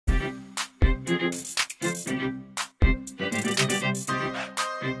This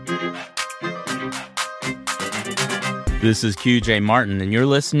is QJ Martin, and you're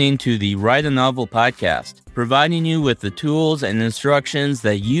listening to the Write a Novel podcast, providing you with the tools and instructions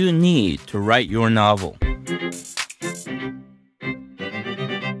that you need to write your novel.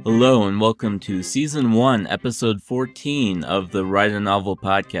 Hello, and welcome to Season 1, Episode 14 of the Write a Novel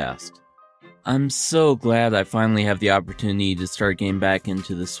podcast. I'm so glad I finally have the opportunity to start getting back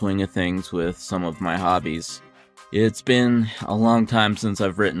into the swing of things with some of my hobbies. It's been a long time since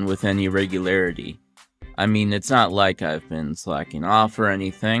I've written with any regularity. I mean, it's not like I've been slacking off or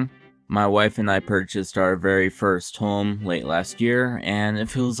anything. My wife and I purchased our very first home late last year, and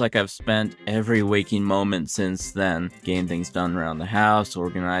it feels like I've spent every waking moment since then getting things done around the house,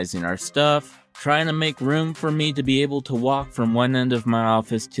 organizing our stuff, trying to make room for me to be able to walk from one end of my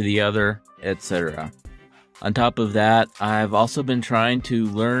office to the other, etc. On top of that, I've also been trying to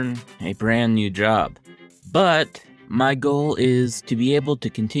learn a brand new job. But my goal is to be able to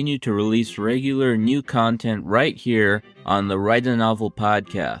continue to release regular new content right here on the Write a Novel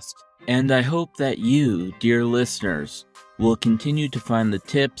podcast. And I hope that you, dear listeners, will continue to find the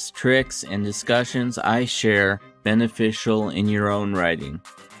tips, tricks, and discussions I share beneficial in your own writing.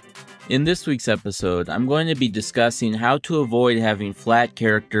 In this week's episode, I'm going to be discussing how to avoid having flat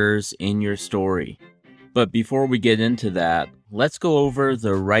characters in your story. But before we get into that, let's go over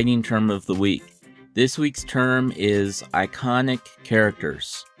the writing term of the week. This week's term is iconic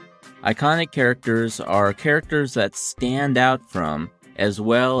characters. Iconic characters are characters that stand out from, as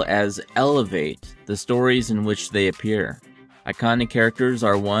well as elevate, the stories in which they appear. Iconic characters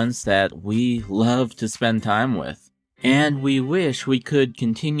are ones that we love to spend time with, and we wish we could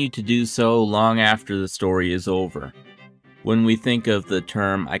continue to do so long after the story is over. When we think of the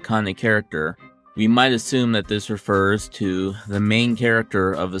term iconic character, we might assume that this refers to the main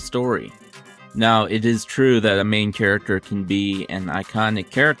character of a story. Now, it is true that a main character can be an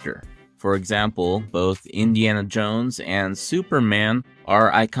iconic character. For example, both Indiana Jones and Superman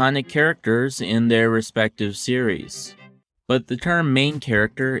are iconic characters in their respective series. But the term main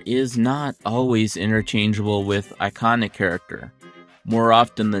character is not always interchangeable with iconic character. More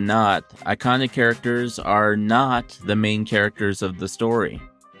often than not, iconic characters are not the main characters of the story.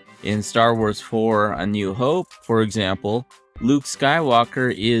 In Star Wars 4: A New Hope, for example, Luke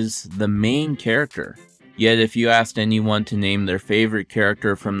Skywalker is the main character. Yet if you asked anyone to name their favorite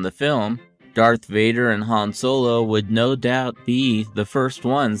character from the film, Darth Vader and Han Solo would no doubt be the first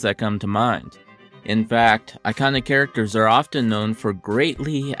ones that come to mind. In fact, iconic characters are often known for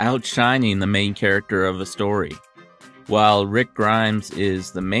greatly outshining the main character of a story. While Rick Grimes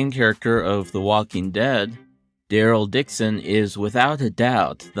is the main character of The Walking Dead, Daryl Dixon is without a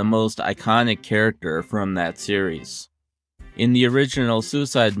doubt the most iconic character from that series. In the original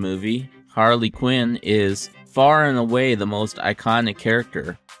Suicide movie, Harley Quinn is far and away the most iconic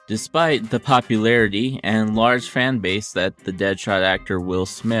character, despite the popularity and large fan base that the Deadshot actor Will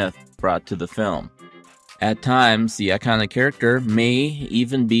Smith brought to the film. At times, the iconic character may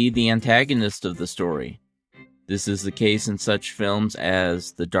even be the antagonist of the story. This is the case in such films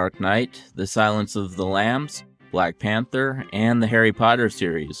as The Dark Knight, The Silence of the Lambs, Black Panther, and the Harry Potter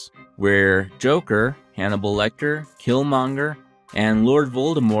series, where Joker, Hannibal Lecter, Killmonger, and Lord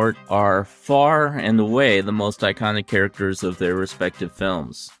Voldemort are far and away the most iconic characters of their respective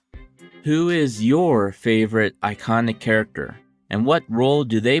films. Who is your favorite iconic character, and what role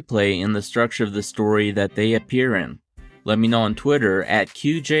do they play in the structure of the story that they appear in? Let me know on Twitter at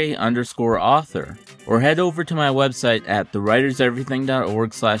QJ_author, or head over to my website at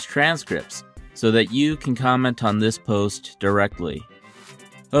thewriterseverything.org/transcripts so that you can comment on this post directly.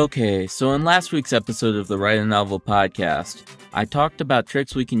 Okay, so in last week's episode of the Write a Novel podcast, I talked about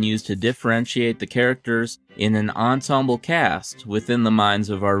tricks we can use to differentiate the characters in an ensemble cast within the minds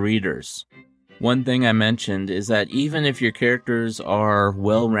of our readers. One thing I mentioned is that even if your characters are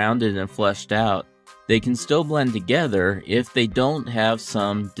well-rounded and fleshed out, they can still blend together if they don't have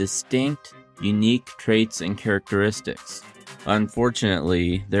some distinct, unique traits and characteristics.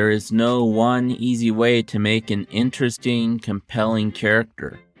 Unfortunately, there is no one easy way to make an interesting, compelling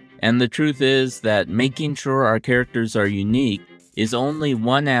character. And the truth is that making sure our characters are unique is only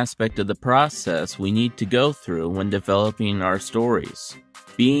one aspect of the process we need to go through when developing our stories.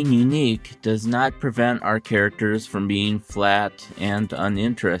 Being unique does not prevent our characters from being flat and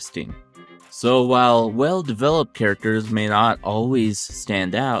uninteresting. So while well-developed characters may not always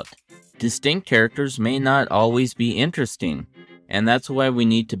stand out, distinct characters may not always be interesting, and that's why we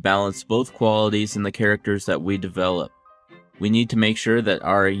need to balance both qualities in the characters that we develop. We need to make sure that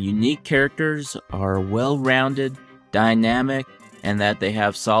our unique characters are well-rounded, dynamic, and that they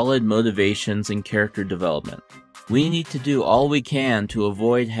have solid motivations and character development. We need to do all we can to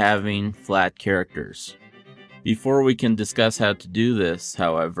avoid having flat characters. Before we can discuss how to do this,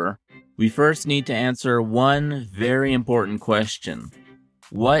 however, we first need to answer one very important question.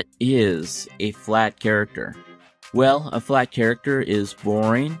 What is a flat character? Well, a flat character is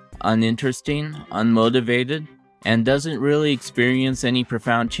boring, uninteresting, unmotivated, and doesn't really experience any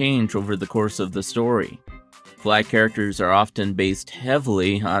profound change over the course of the story. Flat characters are often based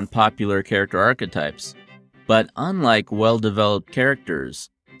heavily on popular character archetypes, but unlike well-developed characters,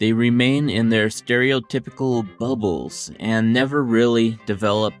 they remain in their stereotypical bubbles and never really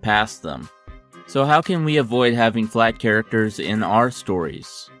develop past them. So how can we avoid having flat characters in our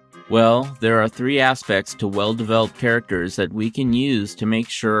stories? Well, there are three aspects to well-developed characters that we can use to make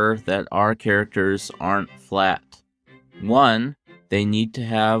sure that our characters aren't flat. 1. They need to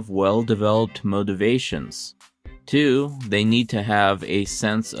have well-developed motivations. 2. They need to have a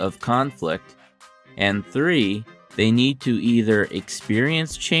sense of conflict. And 3. They need to either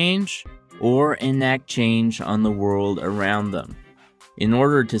experience change or enact change on the world around them. In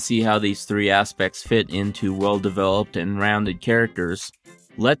order to see how these three aspects fit into well-developed and rounded characters,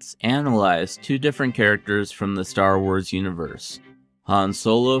 let's analyze two different characters from the Star Wars universe. Han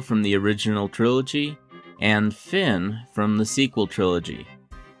Solo from the original trilogy, and Finn from the sequel trilogy.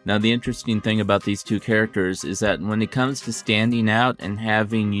 Now, the interesting thing about these two characters is that when it comes to standing out and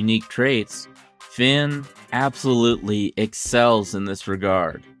having unique traits, Finn absolutely excels in this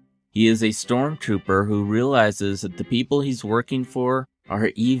regard. He is a stormtrooper who realizes that the people he's working for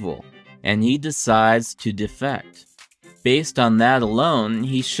are evil, and he decides to defect. Based on that alone,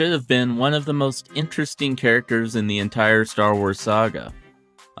 he should have been one of the most interesting characters in the entire Star Wars saga.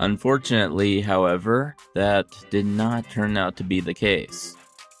 Unfortunately, however, that did not turn out to be the case.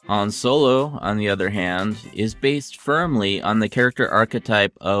 Han Solo, on the other hand, is based firmly on the character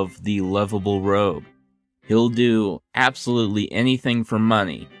archetype of the lovable rogue. He'll do absolutely anything for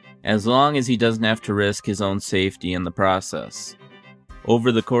money, as long as he doesn't have to risk his own safety in the process.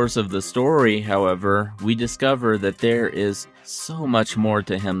 Over the course of the story, however, we discover that there is so much more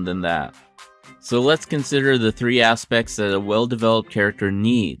to him than that. So let's consider the three aspects that a well-developed character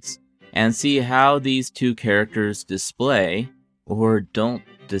needs, and see how these two characters display, or don't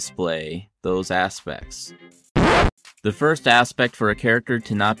display, those aspects. The first aspect for a character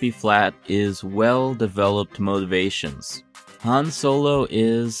to not be flat is well-developed motivations. Han Solo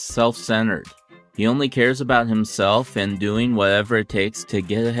is self-centered. He only cares about himself and doing whatever it takes to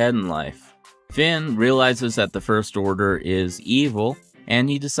get ahead in life. Finn realizes that the First Order is evil, and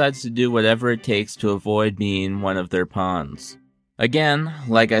he decides to do whatever it takes to avoid being one of their pawns. Again,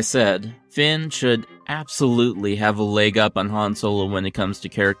 like I said, Finn should absolutely have a leg up on Han Solo when it comes to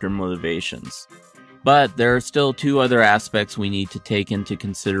character motivations. But there are still two other aspects we need to take into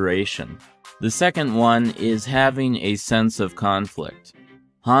consideration. The second one is having a sense of conflict.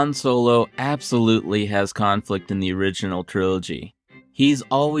 Han Solo absolutely has conflict in the original trilogy. He's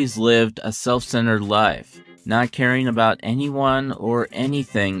always lived a self-centered life, not caring about anyone or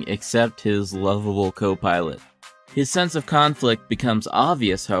anything except his lovable co-pilot. His sense of conflict becomes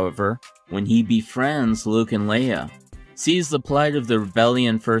obvious, however, when he befriends Luke and Leia, sees the plight of the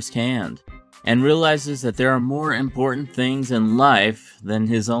rebellion firsthand, and realizes that there are more important things in life than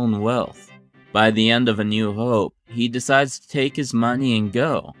his own wealth. By the end of A New Hope, he decides to take his money and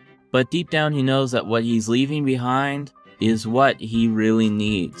go, but deep down he knows that what he's leaving behind is what he really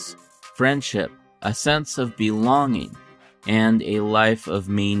needs: friendship, a sense of belonging, and a life of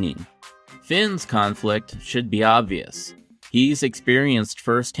meaning. Finn's conflict should be obvious. He's experienced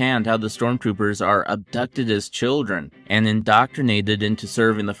firsthand how the stormtroopers are abducted as children and indoctrinated into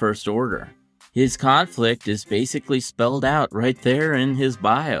serving the First Order. His conflict is basically spelled out right there in his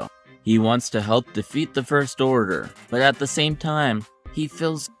bio. He wants to help defeat the First Order, but at the same time, he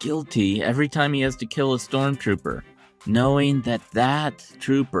feels guilty every time he has to kill a stormtrooper, knowing that that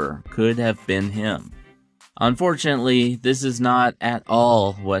trooper could have been him. Unfortunately, this is not at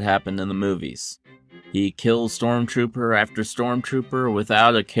all what happened in the movies. He kills stormtrooper after stormtrooper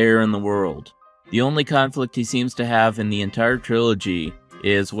without a care in the world. The only conflict he seems to have in the entire trilogy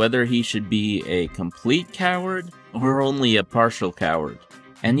is whether he should be a complete coward or only a partial coward.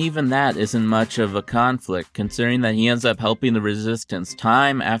 And even that isn't much of a conflict, considering that he ends up helping the Resistance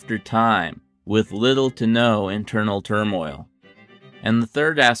time after time, with little to no internal turmoil. And the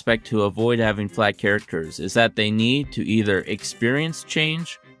third aspect to avoid having flat characters is that they need to either experience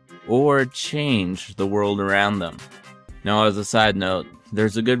change or change the world around them. Now, as a side note,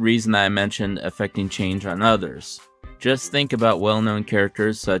 there's a good reason that I mentioned affecting change on others. Just think about well-known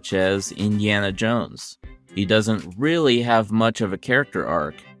characters such as Indiana Jones. He doesn't really have much of a character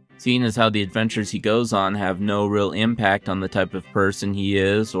arc, seeing as how the adventures he goes on have no real impact on the type of person he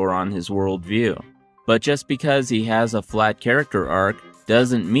is or on his worldview. But just because he has a flat character arc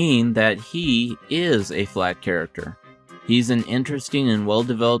doesn't mean that he is a flat character. He's an interesting and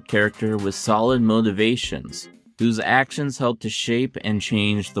well-developed character with solid motivations, whose actions help to shape and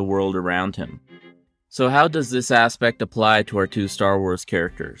change the world around him. So how does this aspect apply to our two Star Wars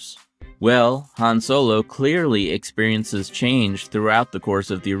characters? Well, Han Solo clearly experiences change throughout the course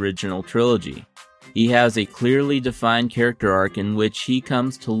of the original trilogy. He has a clearly defined character arc in which he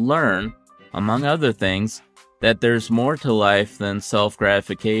comes to learn, among other things, that there's more to life than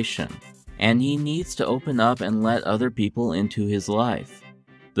self-gratification, and he needs to open up and let other people into his life.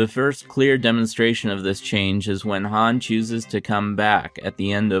 The first clear demonstration of this change is when Han chooses to come back at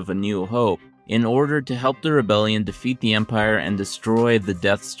the end of A New Hope in order to help the rebellion defeat the Empire and destroy the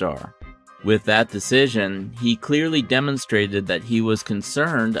Death Star. With that decision, he clearly demonstrated that he was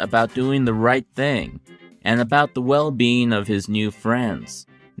concerned about doing the right thing, and about the well-being of his new friends,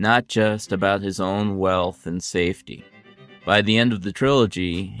 not just about his own wealth and safety. By the end of the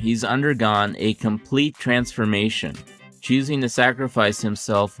trilogy, he's undergone a complete transformation, choosing to sacrifice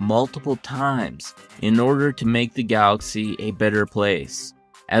himself multiple times in order to make the galaxy a better place,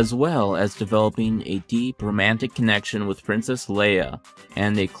 as well as developing a deep romantic connection with Princess Leia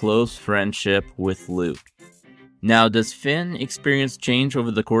and a close friendship with Luke. Now, does Finn experience change over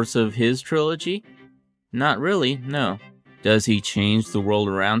the course of his trilogy? Not really, no. Does he change the world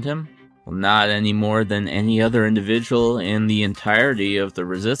around him? Well, not any more than any other individual in the entirety of the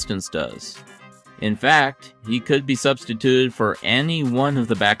Resistance does. In fact, he could be substituted for any one of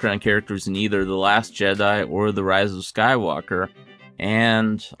the background characters in either The Last Jedi or The Rise of Skywalker,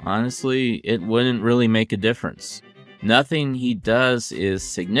 and honestly, it wouldn't really make a difference. Nothing he does is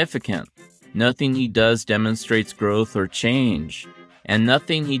significant. Nothing he does demonstrates growth or change. And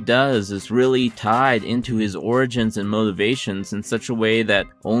nothing he does is really tied into his origins and motivations in such a way that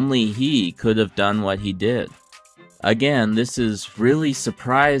only he could have done what he did. Again, this is really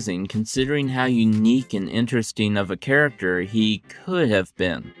surprising considering how unique and interesting of a character he could have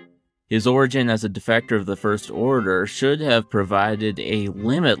been. His origin as a defector of the First Order should have provided a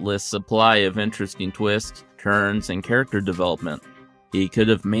limitless supply of interesting twists, turns, and character development. He could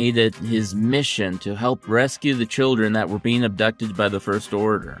have made it his mission to help rescue the children that were being abducted by the First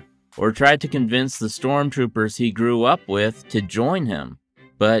Order, or tried to convince the stormtroopers he grew up with to join him.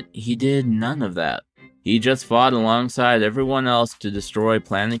 But he did none of that. He just fought alongside everyone else to destroy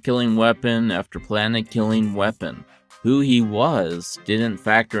planet-killing weapon after planet-killing weapon. Who he was didn't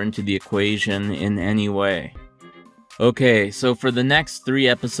factor into the equation in any way. Okay, so for the next 3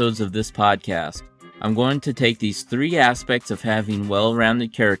 episodes of this podcast, I'm going to take these 3 aspects of having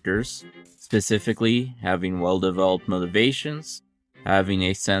well-rounded characters, specifically having well-developed motivations, having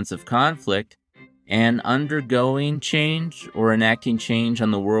a sense of conflict, and undergoing change or enacting change on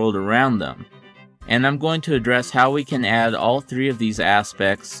the world around them. And I'm going to address how we can add all 3 of these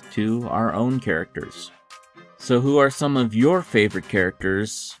aspects to our own characters. So who are some of your favorite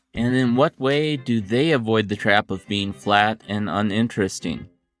characters, and in what way do they avoid the trap of being flat and uninteresting?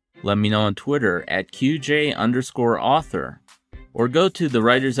 Let me know on Twitter at QJ_author, or go to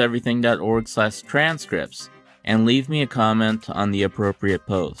thewriterseverything.org/transcripts and leave me a comment on the appropriate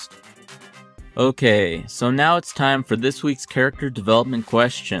post. Okay, so now it's time for this week's character development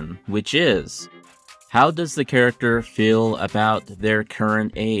question, which is, how does the character feel about their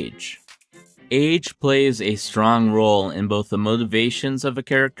current age? Age plays a strong role in both the motivations of a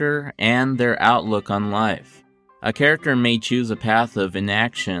character and their outlook on life. A character may choose a path of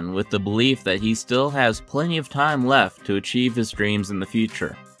inaction with the belief that he still has plenty of time left to achieve his dreams in the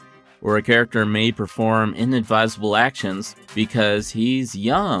future. Or a character may perform inadvisable actions because he's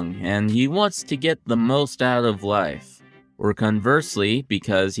young and he wants to get the most out of life. Or conversely,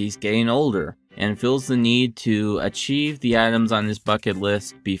 because he's getting older and feels the need to achieve the items on his bucket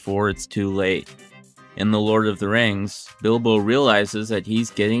list before it's too late. In The Lord of the Rings, Bilbo realizes that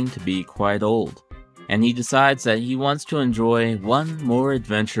he's getting to be quite old, and he decides that he wants to enjoy one more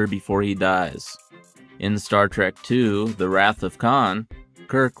adventure before he dies. In Star Trek II, The Wrath of Khan,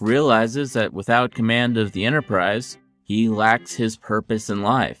 Kirk realizes that without command of the Enterprise, he lacks his purpose in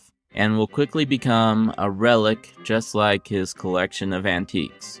life, and will quickly become a relic just like his collection of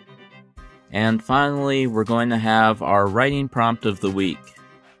antiques. And finally, we're going to have our writing prompt of the week.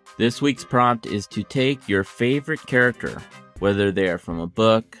 This week's prompt is to take your favorite character, whether they are from a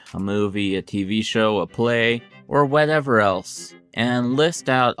book, a movie, a TV show, a play, or whatever else, and list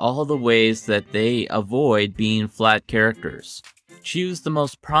out all the ways that they avoid being flat characters. Choose the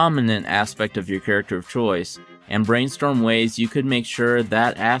most prominent aspect of your character of choice, and brainstorm ways you could make sure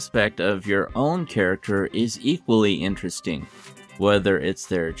that aspect of your own character is equally interesting, whether it's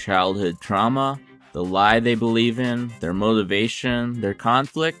their childhood trauma, the lie they believe in, their motivation, their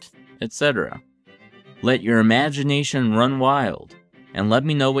conflict, etc. Let your imagination run wild, and let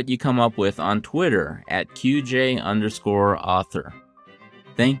me know what you come up with on Twitter at QJ_author.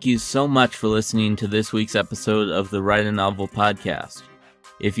 Thank you so much for listening to this week's episode of the Write a Novel podcast.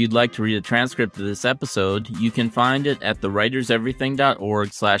 If you'd like to read a transcript of this episode, you can find it at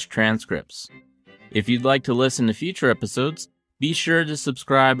thewriterseverything.org/transcripts. If you'd like to listen to future episodes, be sure to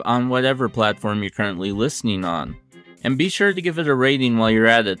subscribe on whatever platform you're currently listening on. And be sure to give it a rating while you're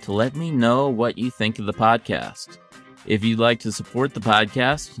at it to let me know what you think of the podcast. If you'd like to support the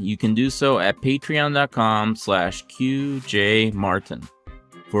podcast, you can do so at patreon.com/QJMartin.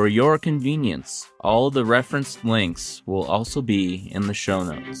 For your convenience, all the referenced links will also be in the show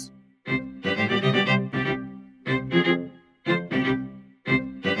notes.